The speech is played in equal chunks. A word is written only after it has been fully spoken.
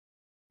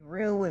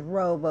Real with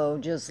Robo,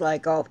 just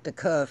like off the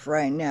cuff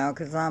right now,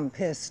 'cause I'm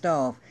pissed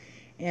off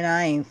and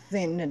I ain't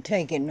finna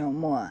take it no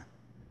more.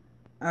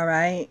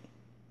 Alright?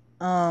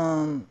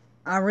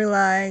 I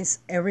realize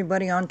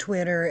everybody on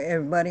Twitter,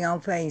 everybody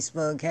on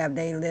Facebook have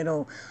they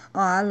little, oh,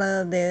 I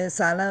love this,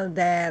 I love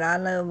that, I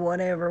love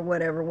whatever,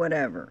 whatever,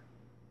 whatever.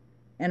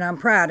 And I'm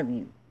proud of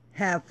you.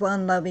 Have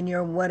fun loving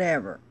your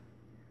whatever.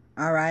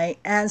 Alright?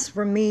 As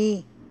for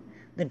me,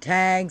 the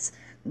tags,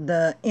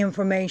 the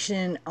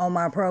information on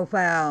my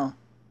profile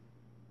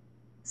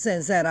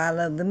says that I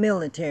love the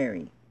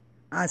military.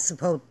 I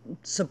support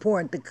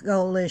the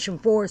coalition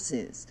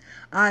forces.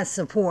 I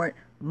support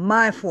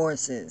my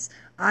forces.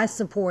 I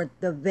support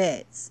the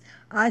vets.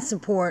 I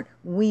support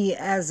we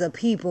as a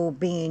people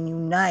being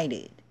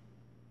united.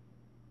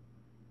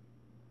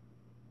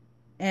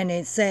 And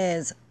it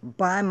says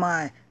by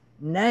my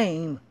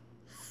name,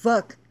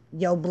 fuck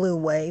your blue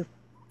wave,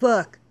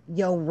 fuck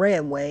your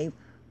red wave.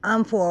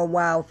 I'm for a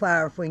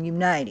wildfire for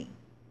uniting.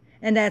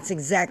 And that's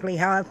exactly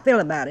how I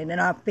feel about it,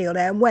 and I feel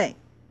that way.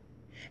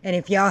 And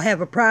if y'all have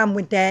a problem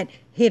with that,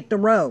 hit the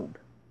road.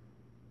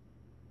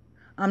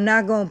 I'm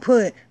not going to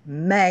put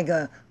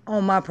MAGA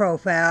on my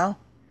profile.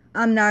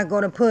 I'm not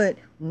going to put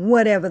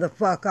whatever the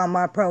fuck on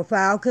my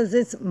profile, because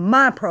it's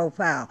my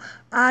profile.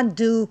 I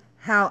do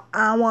how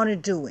I want to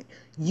do it.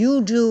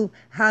 You do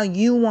how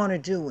you want to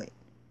do it.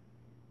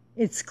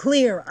 It's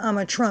clear I'm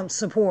a Trump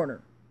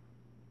supporter.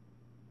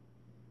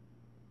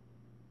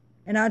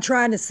 And I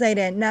try to say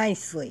that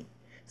nicely.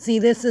 See,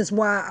 this is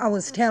why I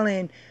was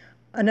telling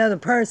another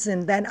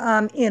person that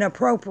I'm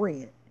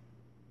inappropriate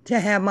to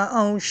have my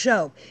own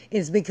show.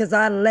 Is because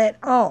I let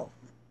off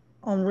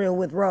on Real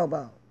with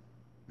Robo.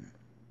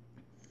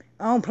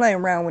 I don't play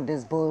around with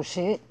this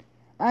bullshit.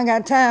 I ain't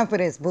got time for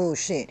this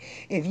bullshit.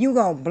 If you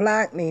gonna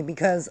block me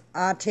because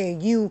I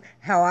tell you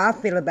how I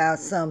feel about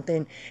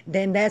something,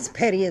 then that's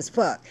petty as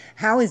fuck.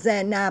 How is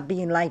that not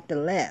being like the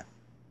left?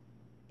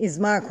 Is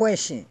my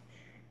question.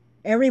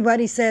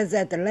 Everybody says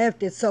that the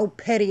left is so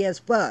petty as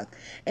fuck.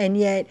 And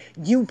yet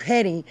you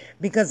petty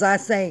because I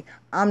say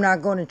I'm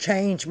not going to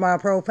change my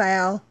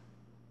profile.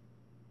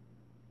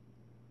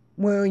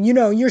 Well,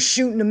 you're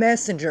shooting the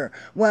messenger.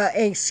 Well,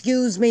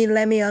 excuse me,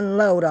 let me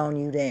unload on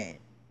you then.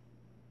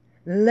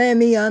 Let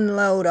me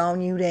unload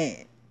on you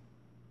then.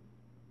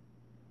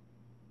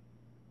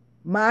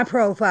 My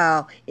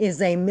profile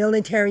is a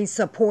military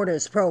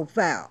supporters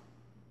profile.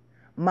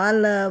 My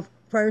love,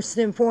 first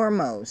and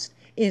foremost,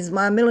 is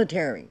my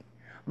military.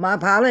 My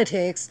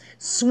politics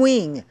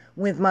swing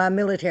with my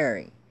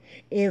military.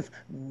 If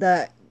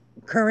the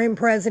current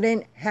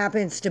president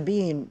happens to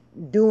be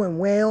doing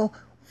well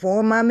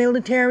for my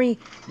military,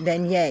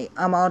 then yay,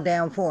 I'm all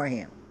down for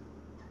him.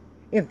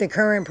 If the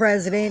current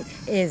president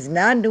is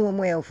not doing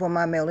well for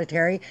my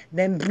military,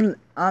 then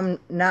I'm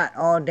not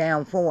all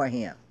down for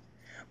him.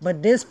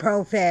 But this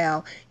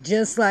profile,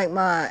 just like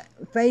my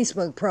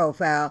Facebook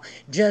profile,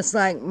 just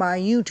like my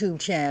YouTube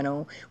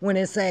channel, when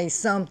it say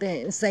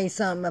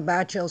something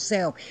about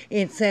yourself,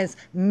 it says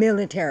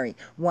military.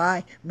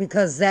 Why?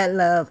 Because that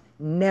love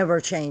never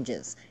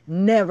changes.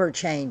 Never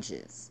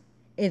changes.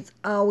 It's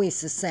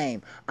always the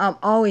same. I'm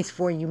always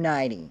for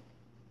uniting.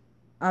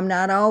 I'm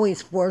not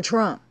always for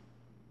Trump.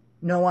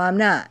 No, I'm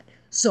not.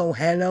 So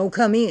hello,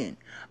 come in.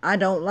 I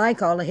don't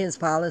like all of his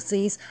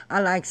policies. I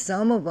like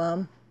some of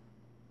them.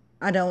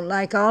 I don't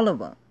like all of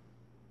them.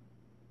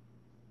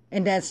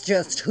 And that's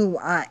just who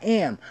I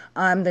am.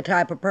 I'm the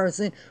type of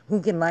person who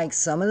can like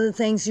some of the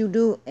things you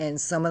do and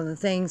some of the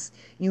things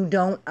you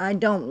don't, I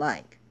don't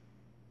like.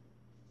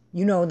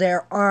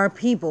 There are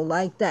people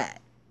like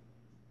that.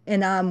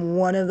 And I'm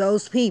one of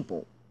those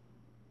people.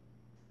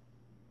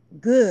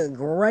 Good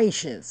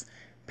gracious.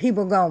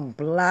 People gonna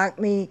block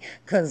me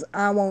because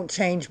I won't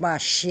change my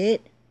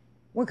shit?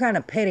 What kind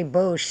of petty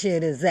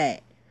bullshit is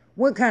that?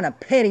 What kind of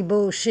petty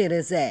bullshit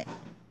is that?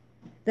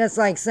 That's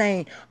like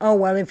saying, oh,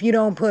 well, if you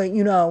don't put,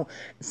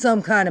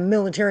 some kind of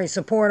military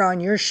support on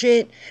your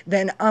shit,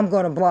 then I'm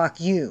going to block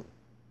you.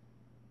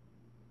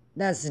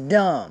 That's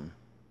dumb.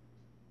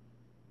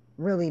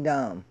 Really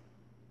dumb.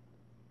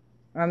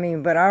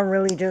 But I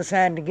really just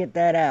had to get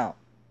that out.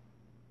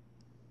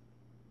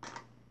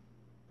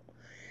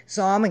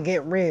 So I'm going to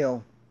get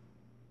real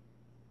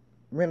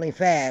really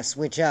fast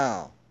with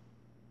y'all.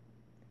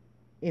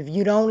 If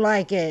you don't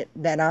like it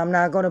that I'm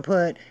not going to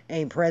put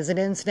a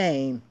president's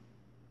name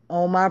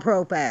on my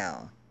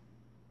profile,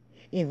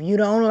 if you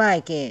don't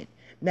like it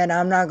that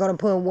I'm not going to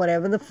put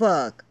whatever the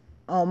fuck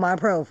on my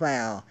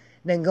profile,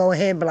 then go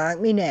ahead and block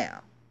me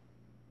now.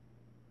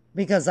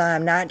 Because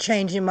I'm not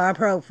changing my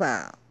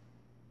profile.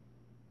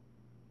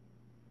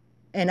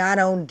 And I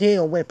don't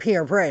deal with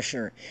peer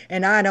pressure.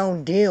 And I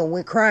don't deal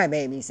with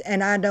crybabies.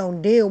 And I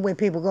don't deal with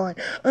people going,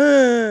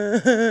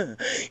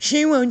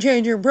 she won't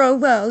change her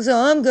profile, so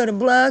I'm going to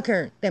block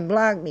her. Then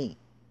block me.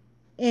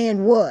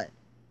 And what?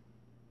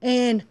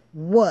 And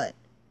what?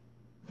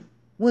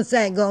 What's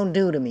that gonna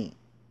do to me?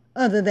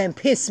 Other than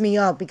piss me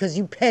off because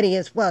you petty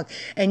as fuck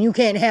and you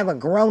can't have a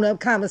grown-up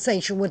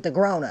conversation with the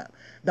grown-up.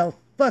 The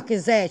fuck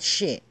is that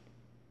shit?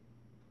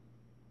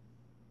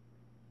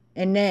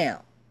 And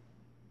now,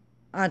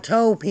 I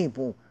told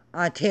people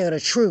I tell the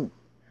truth.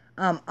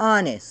 I'm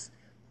honest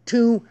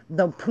to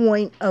the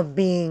point of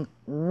being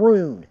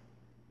rude.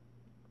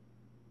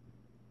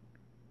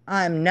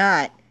 I'm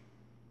not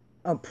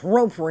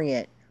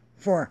appropriate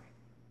for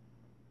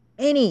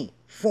any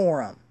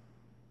forum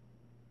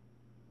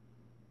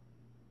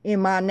in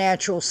my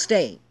natural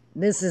state.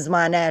 This is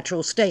my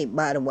natural state,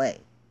 by the way.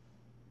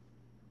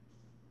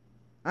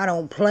 I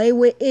don't play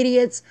with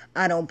idiots.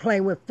 I don't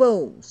play with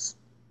fools.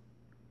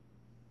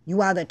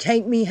 You either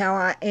take me how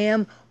I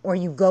am or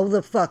you go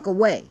the fuck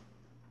away.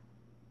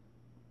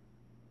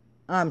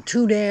 I'm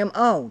too damn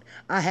old.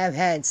 I have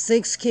had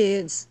 6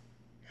 kids.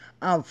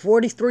 I'm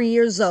 43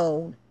 years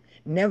old.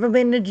 Never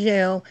been to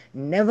jail.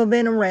 Never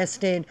been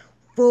arrested.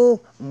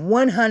 Full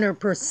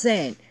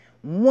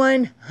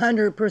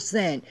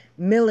 100%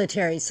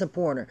 military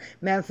supporter.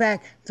 Matter of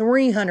fact,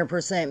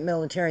 300%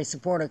 military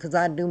supporter, because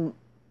I do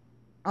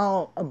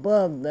all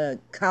above the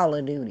Call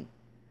of Duty.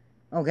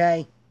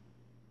 Okay?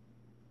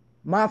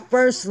 My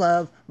first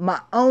love,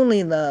 my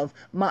only love,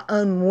 my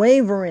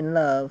unwavering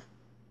love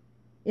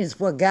is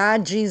for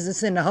God,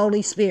 Jesus, and the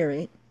Holy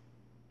Spirit,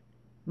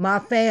 my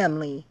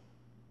family,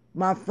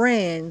 my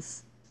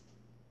friends,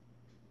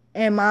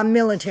 and my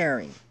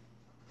military.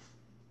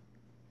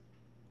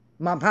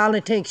 My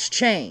politics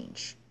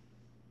change.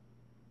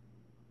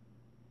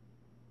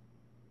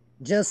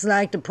 Just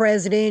like the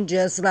president,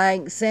 just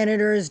like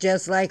senators,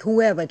 just like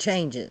whoever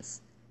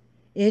changes.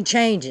 It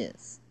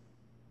changes.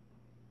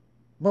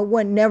 But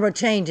what never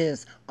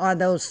changes are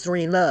those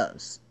 3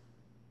 loves.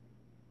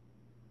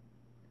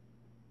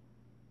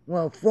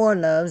 Well, 4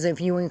 loves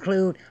if you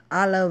include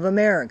I love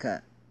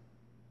America.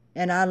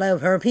 And I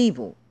love her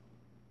people.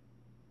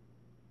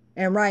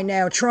 And right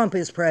now Trump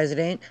is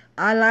president.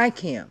 I like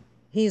him.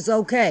 He's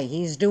okay.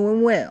 He's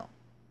doing well.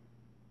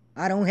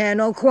 I don't have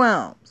no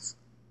qualms.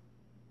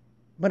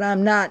 But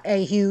I'm not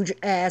a huge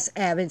ass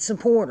avid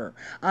supporter.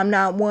 I'm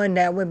not one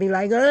that would be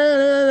like,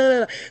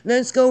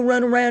 let's go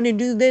run around and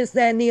do this,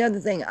 that, and the other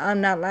thing.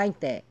 I'm not like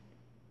that.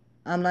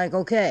 I'm like,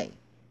 okay,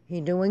 he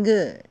doing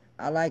good.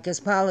 I like his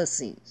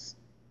policies.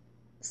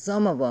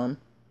 Some of them.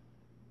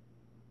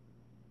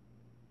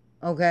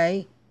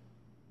 Okay?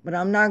 But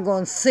I'm not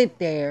going to sit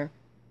there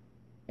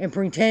and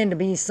pretend to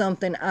be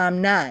something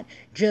I'm not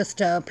just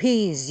to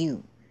appease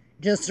you.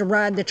 Just to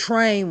ride the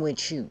train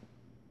with you.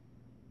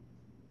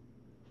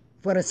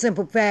 For the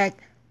simple fact,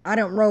 I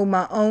done rode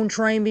my own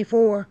train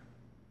before,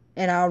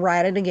 and I'll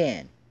ride it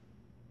again.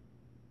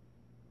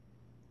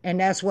 And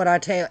that's what I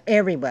tell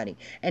everybody.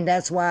 And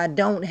that's why I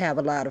don't have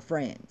a lot of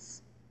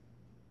friends.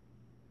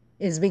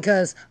 It's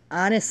because,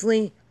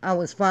 honestly, I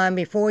was fine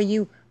before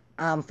you,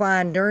 I'm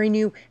fine during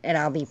you, and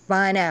I'll be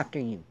fine after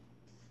you.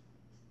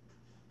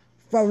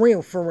 For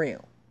real, for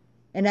real.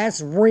 And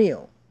that's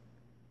real.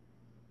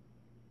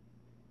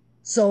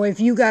 So if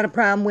you got a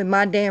problem with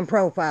my damn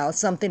profile,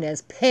 something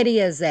as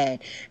petty as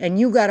that, and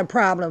you got a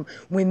problem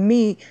with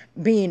me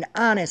being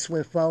honest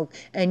with folk,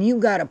 and you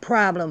got a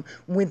problem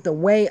with the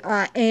way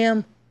I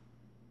am,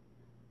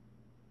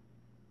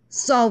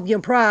 solve your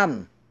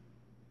problem.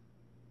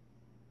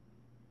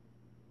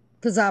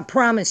 Because I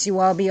promise you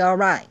I'll be all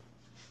right.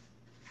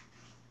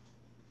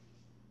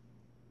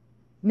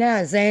 Now,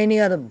 is there any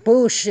other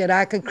bullshit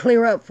I could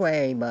clear up for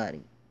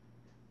everybody?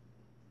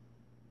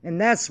 And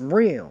that's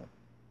real.